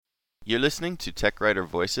You're listening to Tech Writer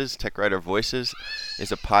Voices. Tech Writer Voices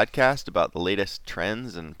is a podcast about the latest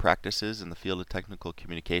trends and practices in the field of technical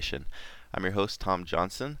communication. I'm your host, Tom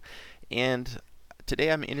Johnson, and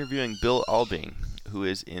today I'm interviewing Bill Albing, who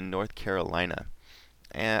is in North Carolina.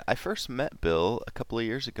 And I first met Bill a couple of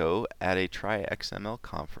years ago at a Try XML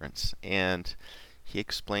conference, and he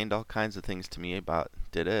explained all kinds of things to me about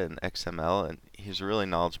data and XML, and he's a really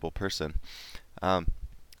knowledgeable person.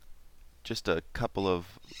 Just a couple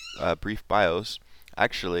of brief bios.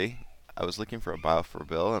 Actually, I was looking for a bio for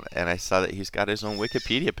Bill, and I saw that he's got his own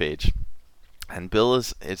Wikipedia page. And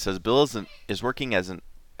it says Bill is working as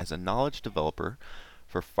a knowledge developer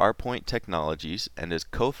for Farpoint Technologies and is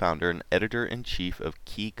co-founder and editor-in-chief of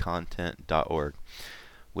keycontent.org,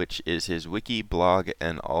 which is his wiki blog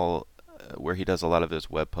and all where he does a lot of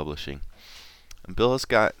his web publishing. And Bill has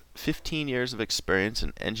got 15 years of experience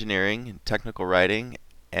in engineering and technical writing,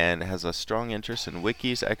 and has a strong interest in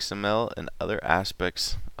wikis, XML, and other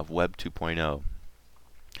aspects of Web 2.0.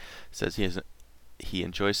 Says he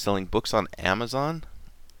enjoys selling books on Amazon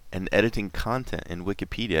and editing content in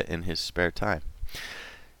Wikipedia in his spare time.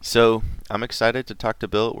 So I'm excited to talk to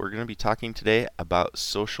Bill. We're going to be talking today about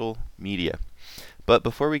social media. But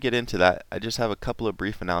before we get into that, I just have a couple of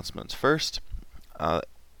brief announcements. First,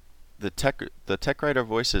 the Tech Writer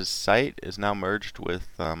Voices site is now merged with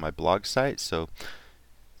my blog site, so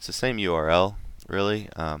it's the same URL, really,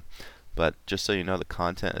 but just so you know, the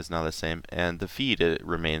content is now the same, and the feed it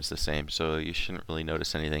remains the same, so you shouldn't really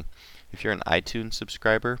notice anything. If you're an iTunes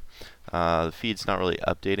subscriber, the feed's not really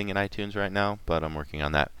updating in iTunes right now, but I'm working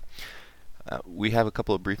on that. We have a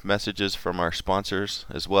couple of brief messages from our sponsors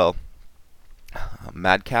as well.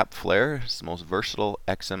 Madcap Flare is the most versatile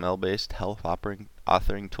XML-based health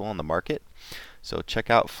authoring tool on the market. So check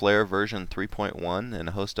out Flare version 3.1 and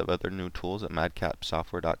a host of other new tools at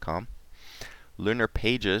madcapsoftware.com. Lunar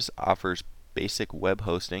Pages offers basic web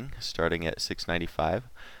hosting starting at $6.95.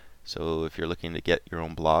 So if you're looking to get your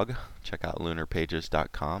own blog, check out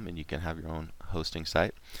lunarpages.com and you can have your own hosting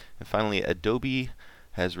site. And finally, Adobe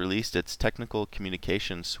has released its Technical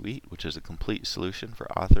Communication Suite, which is a complete solution for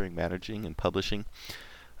authoring, managing, and publishing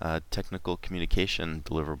technical communication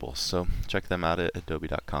deliverables. So check them out at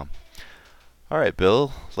adobe.com. All right,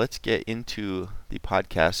 Bill, let's get into the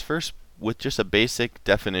podcast. First, with just a basic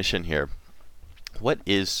definition here. What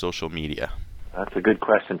is social media? That's a good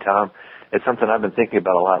question, Tom. It's something I've been thinking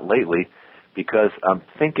about a lot lately because I'm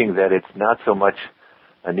thinking that it's not so much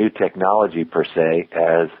a new technology per se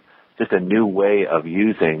as just a new way of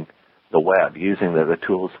using the web, using the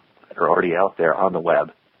tools that are already out there on the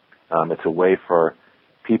web. It's a way for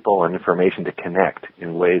people and information to connect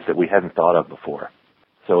in ways that we hadn't thought of before.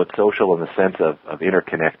 So it's social in the sense of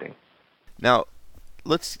interconnecting. Now,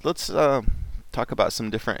 let's talk about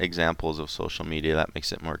some different examples of social media. That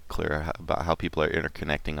makes it more clear about how people are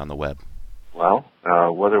interconnecting on the web. Well,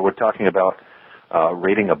 whether we're talking about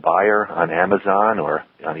rating a buyer on Amazon or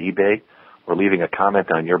on eBay, or leaving a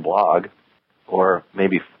comment on your blog, or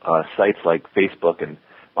maybe sites like Facebook and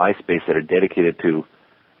MySpace that are dedicated to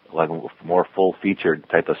like more full-featured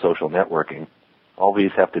type of social networking, all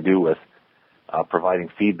these have to do with providing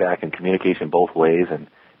feedback and communication both ways and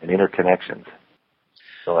interconnections.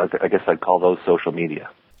 So I guess I'd call those social media.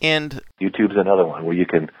 And YouTube's another one where you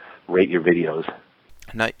can rate your videos.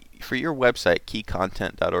 Now, for your website,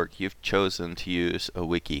 keycontent.org, you've chosen to use a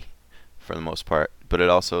wiki for the most part, but it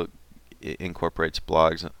also incorporates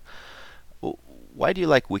blogs. Why do you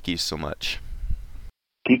like wikis so much?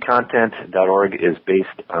 Keycontent.org is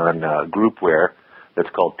based on groupware that's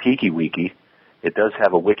called TikiWiki. It does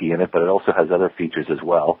have a wiki in it, but it also has other features as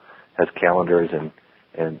well. It has calendars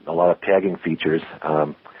and a lot of tagging features.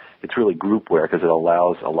 It's really groupware because it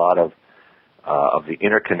allows a lot of the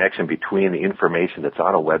interconnection between the information that's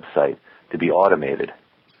on a website to be automated.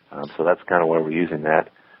 So that's kind of why we're using that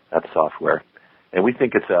software. And we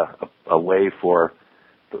think it's a way for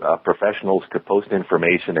professionals to post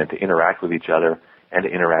information and to interact with each other and to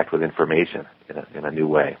interact with information in a new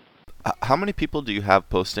way. How many people do you have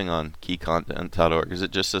posting on keycontent.org? Is it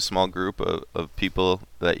just a small group of people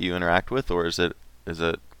that you interact with, or is it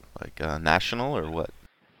like national or what?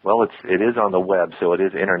 Well, it is on the web, so it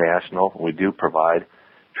is international. We do provide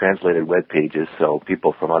translated web pages, so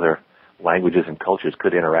people from other languages and cultures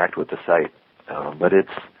could interact with the site. But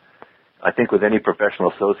I think with any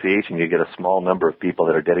professional association, you get a small number of people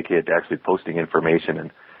that are dedicated to actually posting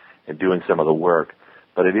information and doing some of the work.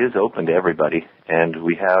 But it is open to everybody, and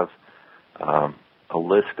we have a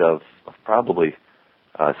list of probably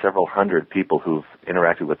several hundred people who've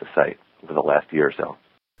interacted with the site over the last year or so.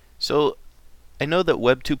 So I know that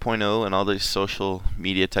Web 2.0 and all these social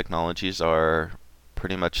media technologies are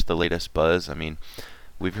pretty much the latest buzz. I mean,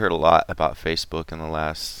 we've heard a lot about Facebook in the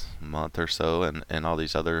last month or so, and all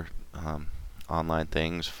these other online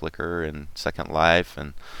things, Flickr and Second Life,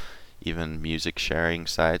 and even music sharing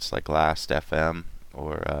sites like Last FM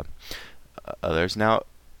or others. Now,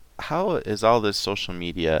 how is all this social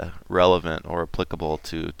media relevant or applicable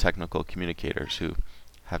to technical communicators who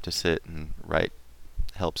have to sit and write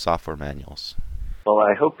help software manuals? Well,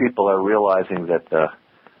 I hope people are realizing that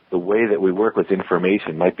the way that we work with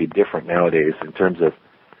information might be different nowadays in terms of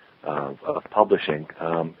publishing.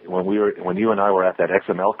 When you and I were at that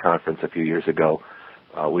XML conference a few years ago,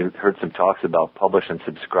 we heard some talks about publish and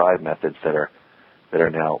subscribe methods that are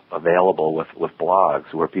now available with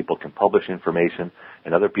blogs, where people can publish information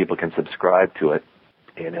and other people can subscribe to it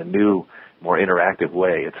in a new, more interactive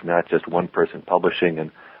way. It's not just one person publishing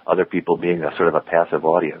and other people being a sort of a passive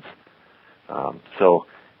audience. So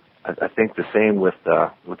I think the same with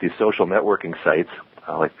these social networking sites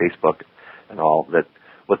like Facebook and all, that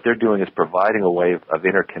what they're doing is providing a way of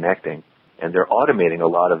interconnecting, and they're automating a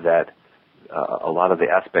lot of that, a lot of the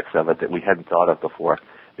aspects of it that we hadn't thought of before.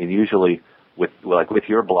 I mean, usually with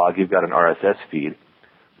your blog, you've got an RSS feed,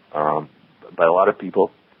 but a lot of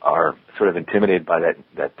people are sort of intimidated by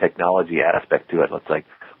that technology aspect to it. It's like,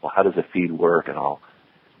 well, how does a feed work and all?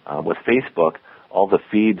 With Facebook, all the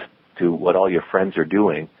feeds to what all your friends are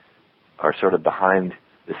doing are sort of behind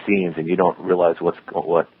the scenes, and you don't realize what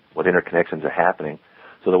interconnections are happening.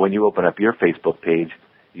 So that when you open up your Facebook page,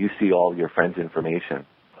 you see all your friends' information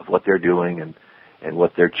of what they're doing and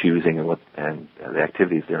what they're choosing and the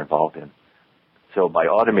activities they're involved in. So by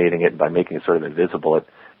automating it, by making it sort of invisible, it's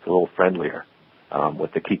a little friendlier.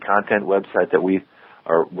 With the key content website that we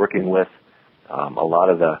are working with, a lot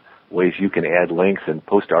of the ways you can add links and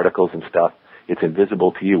post articles and stuff, it's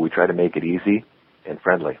invisible to you. We try to make it easy and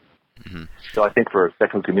friendly. Mm-hmm. So I think for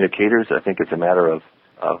technical communicators, I think it's a matter of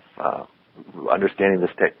understanding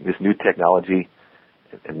this new technology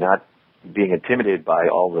and not being intimidated by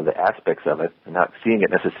all of the aspects of it, and not seeing it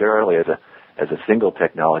necessarily as a single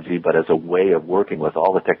technology, but as a way of working with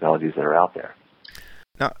all the technologies that are out there.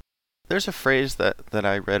 Now, there's a phrase that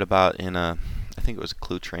I read about in I think it was a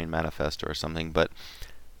Clue Train manifesto or something, but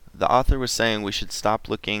the author was saying we should stop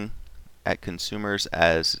looking at consumers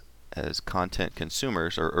as content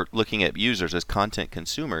consumers, or looking at users as content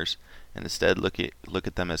consumers, and instead look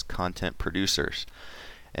at them as content producers.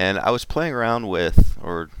 And I was playing around with,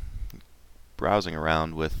 or browsing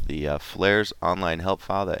around with, the Flair's online help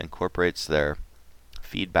file that incorporates their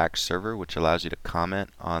feedback server, which allows you to comment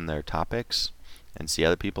on their topics and see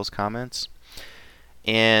other people's comments.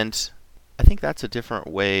 And I think that's a different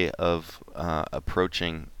way of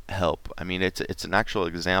approaching help. I mean, it's an actual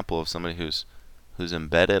example of somebody who's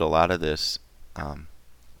embedded a lot of this,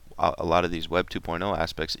 a lot of these Web 2.0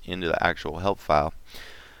 aspects into the actual help file.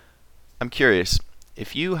 I'm curious,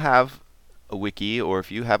 if you have a wiki or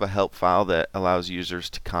if you have a help file that allows users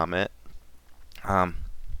to comment,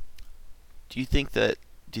 do you think that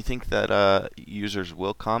users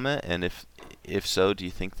will comment? And if so, do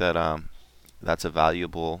you think that that's a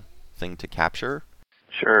valuable thing to capture?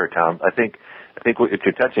 Sure, Tom. I think what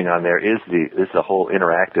you're touching on there is the whole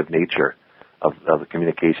interactive nature of the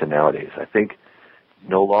communication nowadays. I think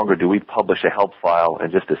no longer do we publish a help file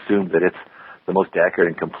and just assume that it's the most accurate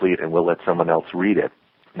and complete and we'll let someone else read it.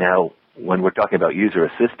 Now, when we're talking about user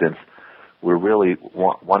assistance, we're really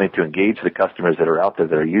wanting to engage the customers that are out there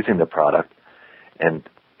that are using the product and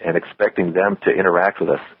expecting them to interact with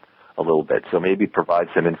us a little bit. So maybe provide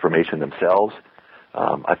some information themselves.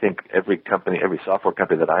 I think every software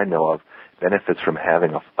company that I know of benefits from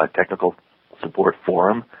having a technical support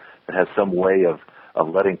forum that has some way of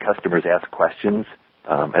letting customers ask questions,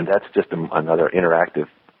 and that's just another interactive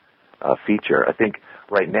feature. I think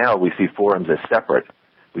right now we see forums as separate.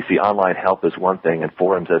 We see online help as one thing and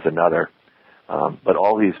forums as another. But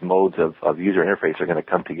all these modes of user interface are going to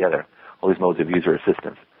come together. All these modes of user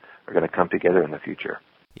assistance are going to come together in the future.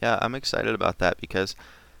 Yeah, I'm excited about that because,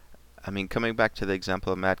 I mean, coming back to the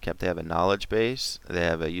example of Madcap, they have a knowledge base, they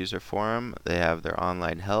have a user forum, they have their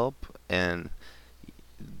online help, and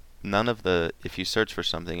none of if you search for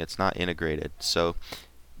something, it's not integrated. So,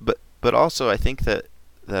 but also I think that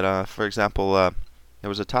for example, there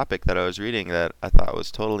was a topic that I was reading that I thought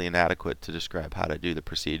was totally inadequate to describe how to do the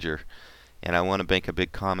procedure, and I want to make a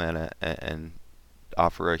big comment and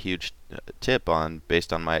offer a huge tip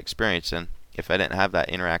based on my experience. And if I didn't have that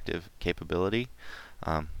interactive capability,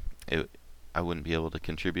 I wouldn't be able to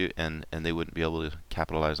contribute, and they wouldn't be able to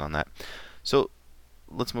capitalize on that. So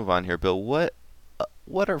let's move on here, Bill.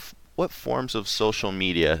 What forms of social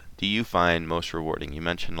media do you find most rewarding? You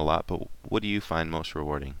mentioned a lot, but what do you find most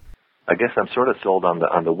rewarding? I guess I'm sort of sold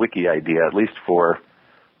on the wiki idea, at least for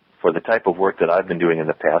the type of work that I've been doing in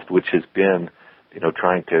the past, which has been,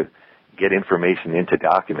 trying to get information into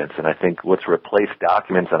documents. And I think what's replaced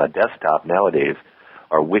documents on a desktop nowadays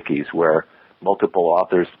are wikis, where multiple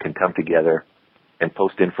authors can come together and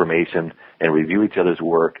post information and review each other's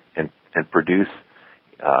work and produce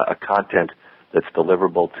a content that's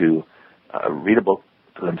deliverable to, readable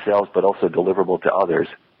to themselves, but also deliverable to others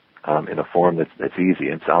in a form that's easy.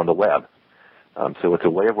 It's on the web. So it's a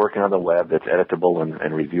way of working on the web that's editable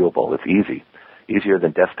and reviewable. It's easy, easier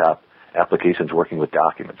than desktop applications working with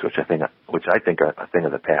documents, which I think are a thing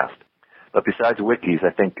of the past. But besides wikis,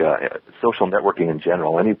 I think social networking in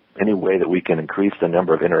general, any way that we can increase the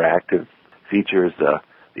number of interactive features, the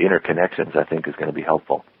interconnections, I think is going to be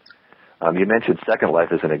helpful. You mentioned Second Life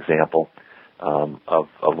as an example of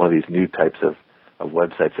one of these new types of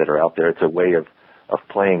websites that are out there. It's a way of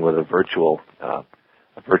playing with a virtual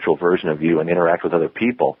version of you and interact with other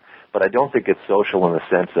people. But I don't think it's social in the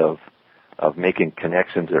sense of making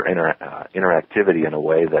connections or interactivity in a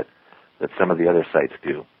way that some of the other sites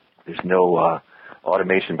do. There's no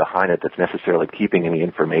automation behind it that's necessarily keeping any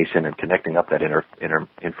information and connecting up that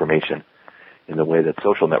information in the way that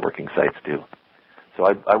social networking sites do. So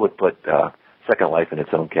I would put Second Life in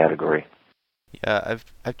its own category. Yeah,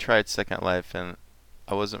 I've tried Second Life and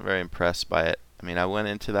I wasn't very impressed by it. I mean, I went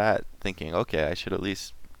into that thinking, okay, I should at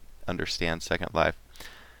least understand Second Life.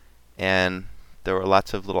 And there were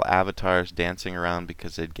lots of little avatars dancing around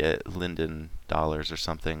because they'd get Linden dollars or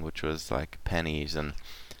something, which was like pennies, and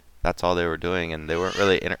that's all they were doing. And they weren't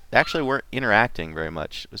really, they actually weren't interacting very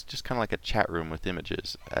much. It was just kind of like a chat room with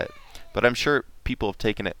images. But I'm sure people have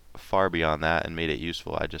taken it far beyond that and made it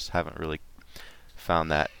useful. I just haven't really found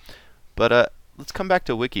that. But let's come back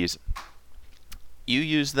to wikis. You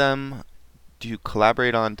use them. Do you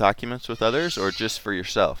collaborate on documents with others or just for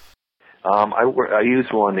yourself? I use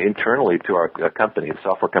one internally to our company, the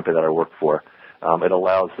software company that I work for. It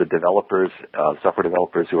allows the developers, software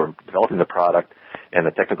developers who are developing the product, and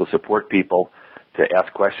the technical support people to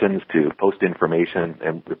ask questions, to post information,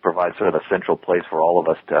 and it provides sort of a central place for all of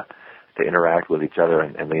us to interact with each other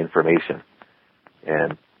and the information,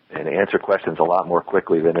 and answer questions a lot more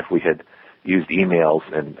quickly than if we had used emails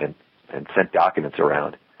and sent documents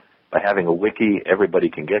around. By having a wiki, everybody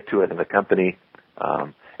can get to it in the company.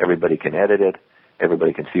 Everybody can edit it.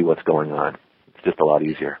 Everybody can see what's going on. It's just a lot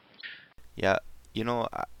easier. Yeah,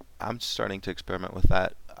 I'm starting to experiment with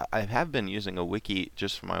that. I have been using a wiki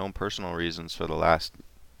just for my own personal reasons for the last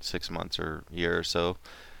 6 months or year or so.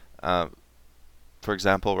 For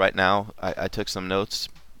example, right now, I took some notes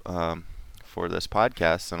for this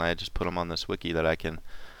podcast, and I just put them on this wiki that I can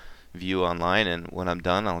view online, and when I'm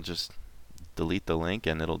done, I'll just delete the link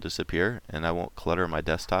and it'll disappear, and I won't clutter my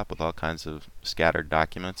desktop with all kinds of scattered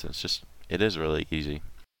documents. It is really easy.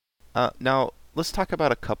 Now let's talk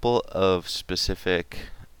about a couple of specific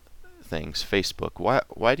things. Facebook.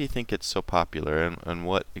 Why do you think it's so popular, and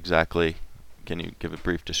what exactly, can you give a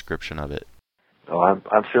brief description of it? Oh,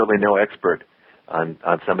 I'm certainly no expert on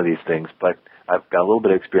some of these things, but I've got a little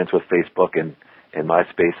bit of experience with Facebook and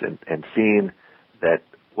MySpace and seeing that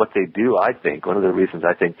what they do, I think, one of the reasons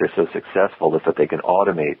I think they're so successful is that they can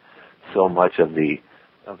automate so much of the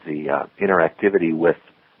interactivity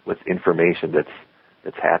with information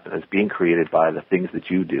that's being created by the things that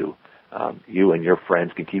you do. You and your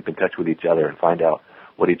friends can keep in touch with each other and find out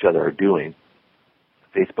what each other are doing.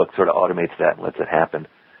 Facebook sort of automates that and lets it happen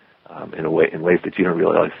in ways that you don't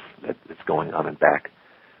realize that it's going on and back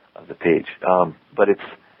of the page. But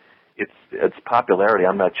its popularity,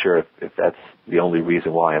 I'm not sure if that's the only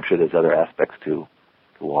reason why. I'm sure there's other aspects to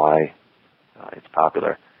why it's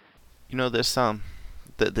popular. This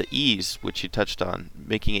the ease, which you touched on,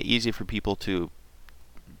 making it easy for people to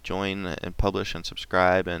join and publish and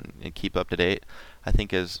subscribe and keep up to date, I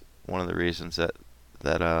think is one of the reasons that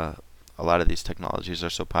a lot of these technologies are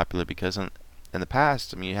so popular, because in the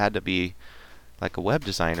past, I mean, you had to be like a web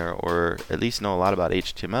designer or at least know a lot about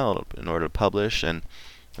HTML in order to publish, and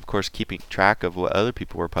of course keeping track of what other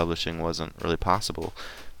people were publishing wasn't really possible.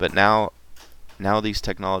 But now these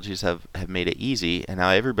technologies have made it easy, and now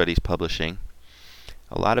everybody's publishing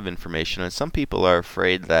a lot of information, and some people are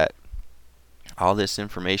afraid that all this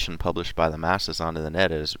information published by the masses onto the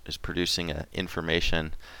net is producing an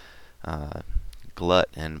information glut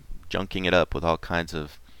and junking it up with all kinds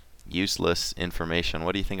of useless information.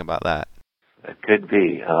 What do you think about that? It could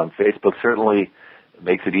be. Facebook certainly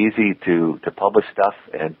makes it easy to publish stuff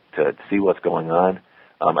and to see what's going on.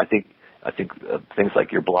 I think things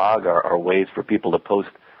like your blog are ways for people to post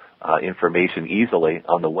information easily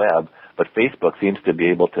on the web, but Facebook seems to be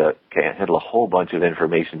able to handle a whole bunch of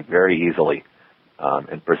information very easily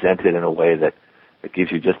and present it in a way that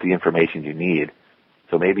gives you just the information you need.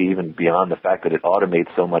 So maybe even beyond the fact that it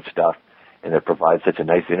automates so much stuff and it provides such a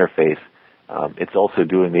nice interface, it's also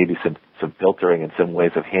doing maybe some filtering and some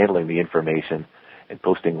ways of handling the information and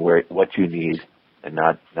posting what you need and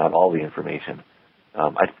not all the information.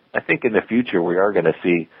 I think in the future we are going to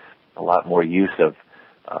see a lot more use of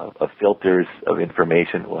filters of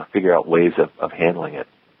information. We'll figure out ways of handling it.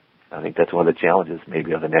 I think that's one of the challenges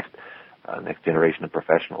maybe of the next generation of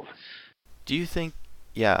professionals. Do you think?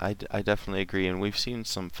 Yeah, I definitely agree, and we've seen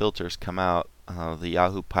some filters come out, the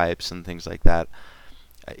Yahoo pipes and things like that.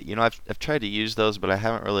 I've tried to use those, but I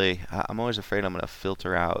haven't really. I'm always afraid I'm going to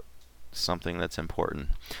filter out something that's important.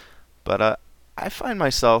 But I find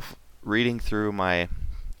myself reading through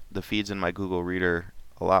the feeds in my Google Reader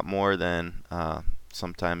a lot more than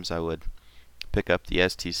sometimes I would pick up the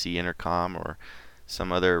STC Intercom or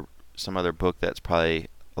some other book that's probably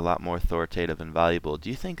a lot more authoritative and valuable. Do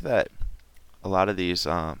you think that a lot of these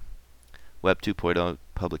Web 2.0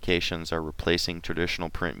 publications are replacing traditional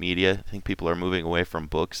print media? I think people are moving away from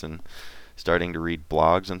books and starting to read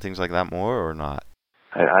blogs and things like that more, or not?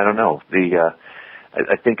 I don't know.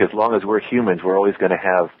 I think as long as we're humans, we're always going to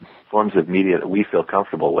have forms of media that we feel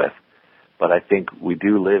comfortable with. But I think we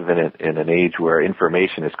do live in an age where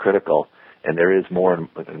information is critical, and there is more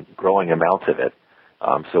and growing amounts of it.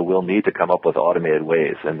 So we'll need to come up with automated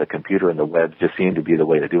ways, and the computer and the web just seem to be the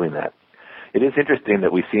way to doing that. It is interesting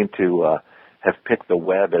that we seem to have picked the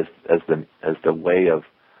web as the way of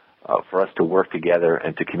for us to work together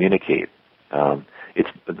and to communicate.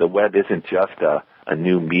 The web isn't just a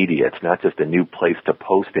new media. It's not just a new place to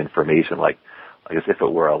post information like as if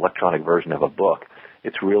it were an electronic version of a book.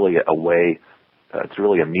 It's really a way. It's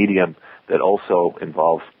really a medium that also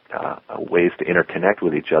involves ways to interconnect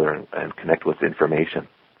with each other and connect with information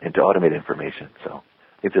and to automate information. So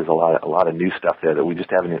I think there's a lot of new stuff there that we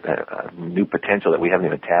just haven't, new potential that we haven't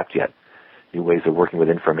even tapped yet, new ways of working with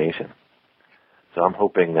information. So I'm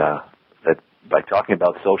hoping that by talking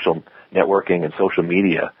about social networking and social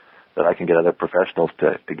media, that I can get other professionals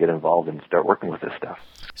to get involved and start working with this stuff.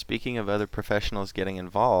 Speaking of other professionals getting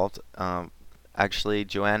involved, actually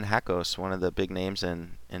Joanne Hackos, one of the big names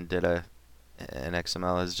in data and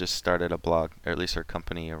XML, has just started a blog, or at least her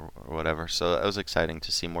company or whatever. So it was exciting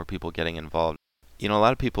to see more people getting involved. A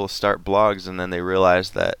lot of people start blogs and then they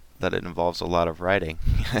realize that it involves a lot of writing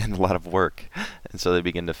and a lot of work, and so they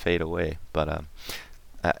begin to fade away. But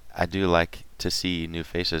I do like to see new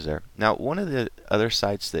faces there. Now, one of the other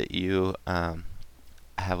sites that you have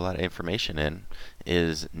a lot of information in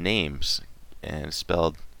is Names, and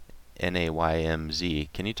spelled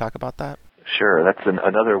Naymz. Can you talk about that? Sure. That's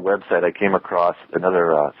another website I came across,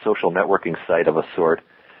 another social networking site of a sort.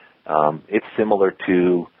 It's similar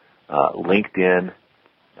to LinkedIn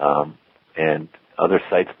and other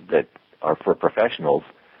sites that are for professionals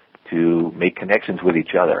to make connections with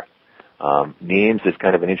each other. Names is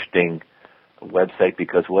kind of an interesting website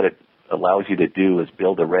because what it allows you to do is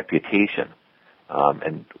build a reputation.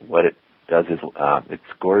 And what it does is it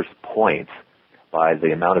scores points by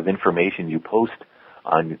the amount of information you post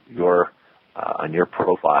on your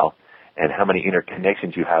profile and how many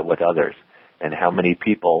interconnections you have with others and how many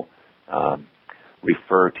people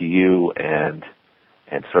refer to you and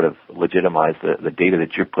sort of legitimize the data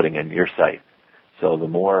that you're putting in your site. So the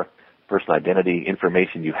more personal identity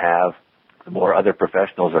information you have, the more other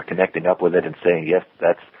professionals are connecting up with it and saying, yes,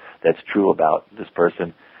 that's true about this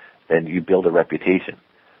person, then you build a reputation.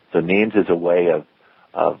 So Names is a way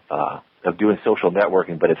of doing social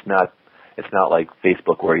networking, but it's not like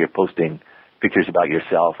Facebook where you're posting pictures about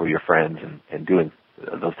yourself or your friends and doing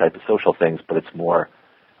those types of social things, but it's more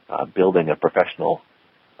building a professional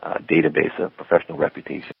database, a professional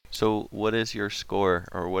reputation. So what is your score,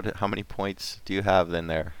 or how many points do you have in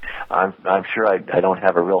there? I'm sure I don't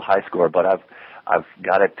have a real high score, but I've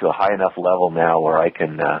got it to a high enough level now where I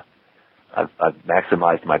can I've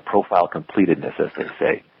maximized my profile completedness, as they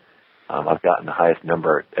say. I've gotten the highest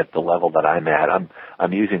number at the level that I'm at.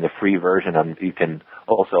 I'm using the free version. You can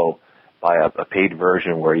also buy a paid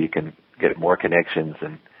version where you can get more connections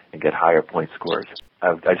and get higher point scores.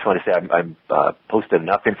 I just want to say I'm posted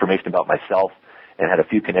enough information about myself and had a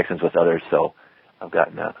few connections with others, so I've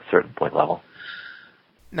gotten a certain point level.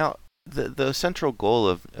 Now, the central goal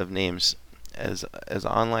of Names as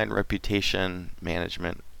online reputation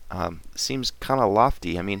management seems kind of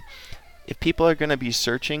lofty. I mean, if people are going to be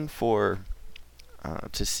searching for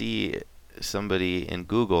to see somebody in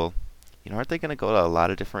Google, aren't they going to go to a lot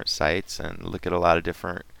of different sites and look at a lot of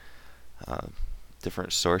different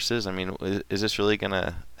different sources? I mean, is this really going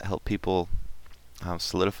to help people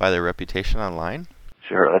solidify their reputation online?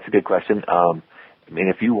 Sure, that's a good question. I mean,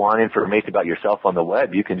 if you want information about yourself on the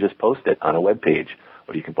web, you can just post it on a web page,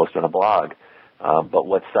 or you can post it on a blog. But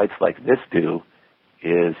what sites like this do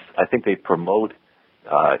is, I think they promote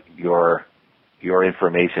your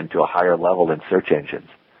information to a higher level in search engines.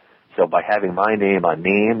 So by having my name on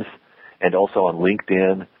names and also on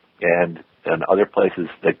LinkedIn and other places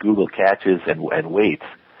that Google catches and weights,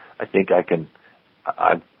 I think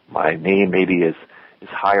my name maybe is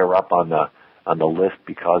higher up on the list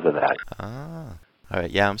because of that. Ah, all right.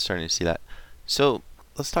 Yeah, I'm starting to see that. So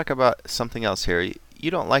let's talk about something else here. You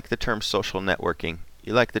don't like the term social networking.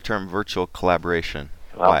 You like the term virtual collaboration.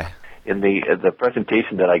 Well, Why? in the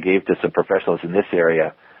presentation that I gave to some professionals in this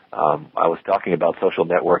area, I was talking about social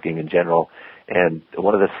networking in general, and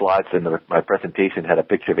one of the slides in my presentation had a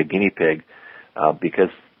picture of a guinea pig, because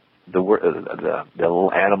the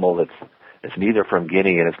little animal it's neither from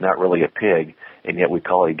Guinea and it's not really a pig, and yet we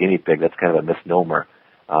call it a guinea pig. That's kind of a misnomer.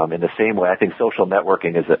 In the same way, I think social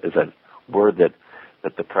networking is a word that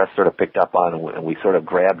the press sort of picked up on and we sort of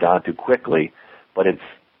grabbed onto quickly, but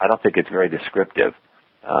I don't think it's very descriptive.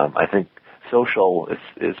 I think social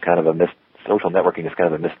networking is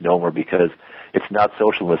kind of a misnomer because it's not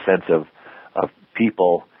social in the sense of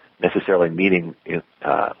people necessarily meeting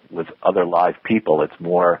with other live people. It's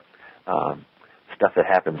more stuff that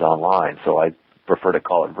happens online. So I prefer to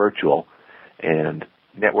call it virtual. And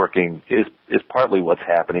networking is partly what's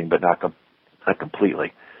happening, but not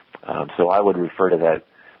completely. So I would refer to that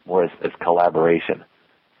more as collaboration.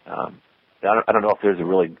 I don't know if there's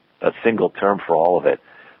a single term for all of it,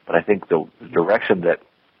 but I think the direction that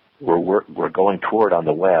we're going toward on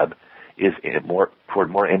the web is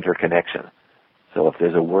toward more interconnection. So if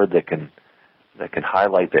there's a word that can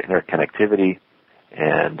highlight the interconnectivity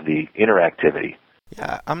and the interactivity.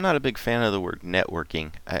 Yeah, I'm not a big fan of the word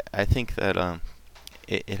networking. I think that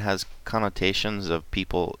it has connotations of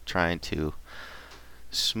people trying to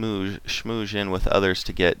schmooze in with others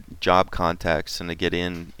to get job contacts and to get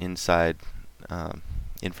inside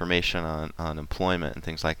information on employment and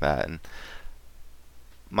things like that. And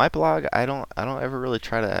my blog, I don't ever really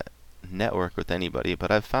try to network with anybody,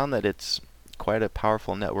 but I've found that it's quite a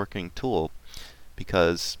powerful networking tool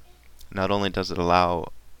because not only does it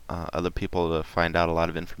allow other people to find out a lot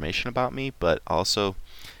of information about me, but also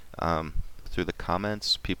through the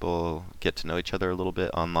comments, people get to know each other a little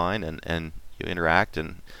bit online, and you interact,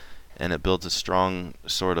 and it builds a strong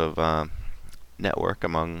sort of network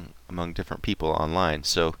among different people online.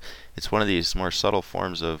 So it's one of these more subtle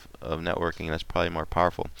forms of networking that's probably more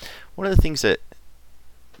powerful. One of the things that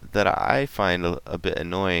I find a bit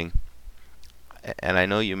annoying, and I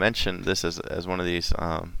know you mentioned this as one of these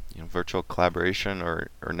virtual collaboration or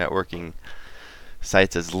networking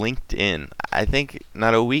sites, as LinkedIn. I think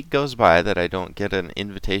not a week goes by that I don't get an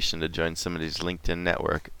invitation to join somebody's LinkedIn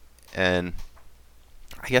network, and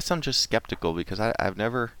I guess I'm just skeptical because I've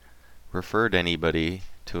never referred anybody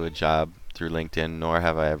to a job through LinkedIn, nor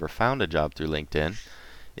have I ever found a job through LinkedIn.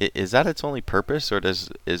 Is that its only purpose, or is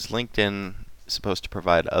LinkedIn supposed to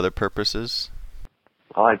provide other purposes?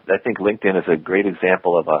 Well, I think LinkedIn is a great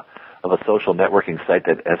example of a social networking site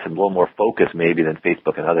that has a little more focus maybe than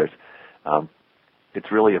Facebook and others. It's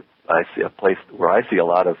really a place where I see a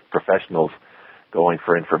lot of professionals going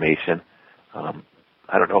for information.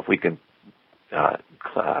 I don't know if we can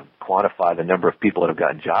quantify the number of people that have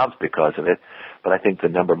gotten jobs because of it, but I think the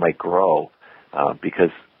number might grow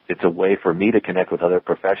because it's a way for me to connect with other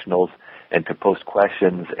professionals and to post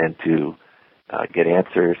questions and to get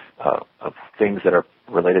answers of things that are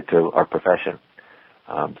related to our profession.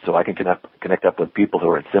 So I can connect up with people who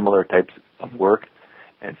are in similar types of work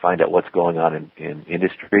and find out what's going on in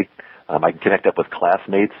industry. I can connect up with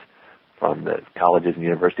classmates from the colleges and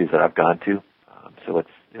universities that I've gone to. So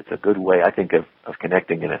it's a good way, I think, of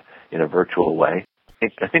connecting in a virtual way.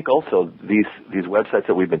 I think also these websites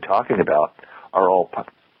that we've been talking about are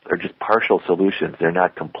just partial solutions. They're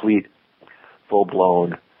not complete,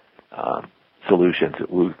 full-blown solutions.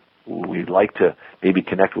 We'd like to maybe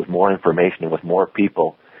connect with more information and with more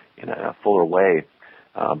people in a fuller way.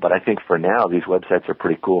 But I think for now, these websites are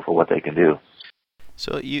pretty cool for what they can do.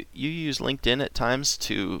 So you use LinkedIn at times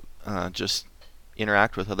to just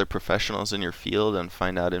interact with other professionals in your field and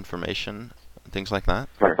find out information, things like that?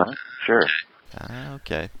 Sure.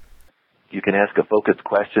 Okay. You can ask a focused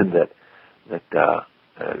question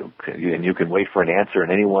and you can wait for an answer,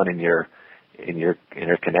 and anyone in your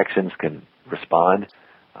connections can respond.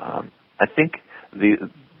 I think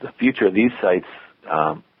the future of these sites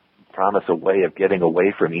promise a way of getting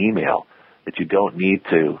away from email, that you don't need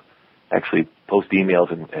to actually post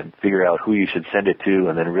emails and figure out who you should send it to,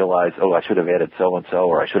 and then realize, oh, I should have added so and so,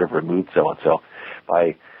 or I should have removed so and so.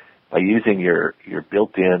 By using your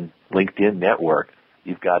built-in LinkedIn network,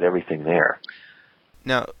 you've got everything there.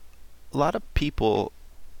 Now, a lot of people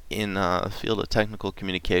in the field of technical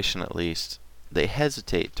communication, at least, they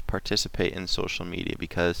hesitate to participate in social media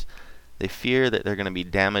because they fear that they're going to be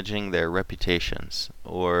damaging their reputations,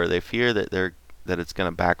 or they fear that it's going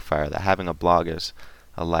to backfire, that having a blog is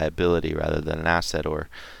a liability rather than an asset, or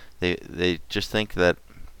they just think that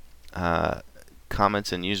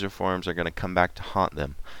comments in user forums are going to come back to haunt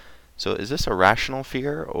them. So is this a rational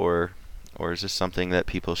fear, or is this something that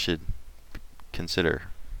people should consider?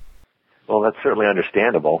 Well, that's certainly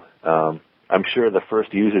understandable. I'm sure the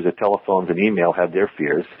first users of telephones and email had their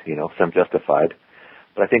fears, some justified.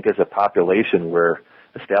 But I think as a population, we're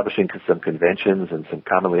establishing some conventions and some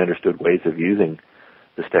commonly understood ways of using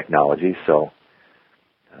this technology. So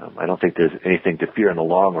I don't think there's anything to fear in the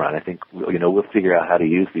long run. I think we'll figure out how to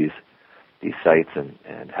use these sites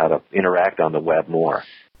and how to interact on the web more.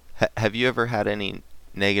 Have you ever had any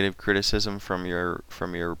negative criticism from your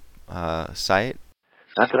site?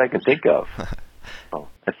 Not that I can think of. Well,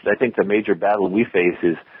 I think the major battle we face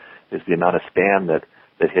is the amount of spam that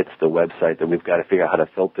hits the website, that we've got to figure out how to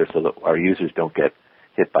filter so that our users don't get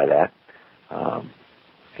hit by that.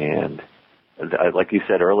 And like you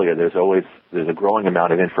said earlier, there's a growing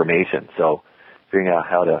amount of information. So figuring out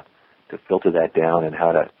how to filter that down and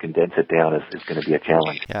how to condense it down is going to be a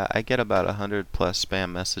challenge. Yeah, I get about 100 plus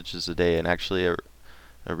spam messages a day, and actually a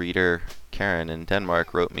reader, Karen in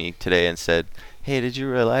Denmark, wrote me today and said, "Hey, did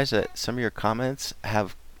you realize that some of your comments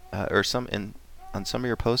have, on some of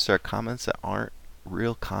your posts are comments that aren't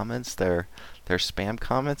real comments? They're spam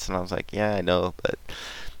comments?" And I was like, "Yeah, I know, but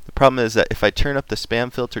the problem is that if I turn up the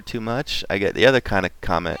spam filter too much, I get the other kind of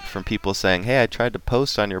comment from people saying, 'Hey, I tried to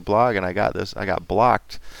post on your blog and I got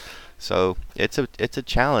blocked.'" So it's a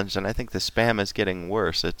challenge, and I think the spam is getting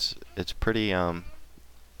worse. It's pretty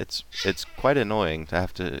it's quite annoying to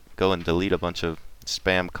have to go and delete a bunch of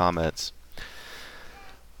spam comments.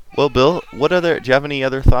 Well, Bill, do you have any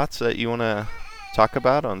other thoughts that you want to talk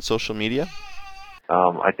about on social media?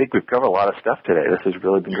 I think we've covered a lot of stuff today. This has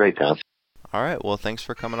really been great, Tom. All right. Well, thanks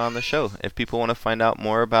for coming on the show. If people want to find out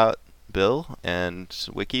more about Bill and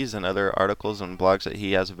wikis and other articles and blogs that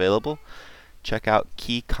he has available, check out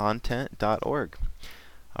keycontent.org.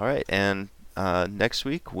 All right. And next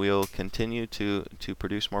week we'll continue to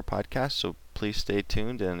produce more podcasts, so please stay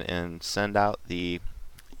tuned and send out the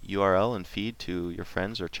URL and feed to your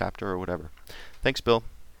friends or chapter or whatever. Thanks, Bill.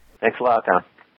 Thanks a lot, Tom.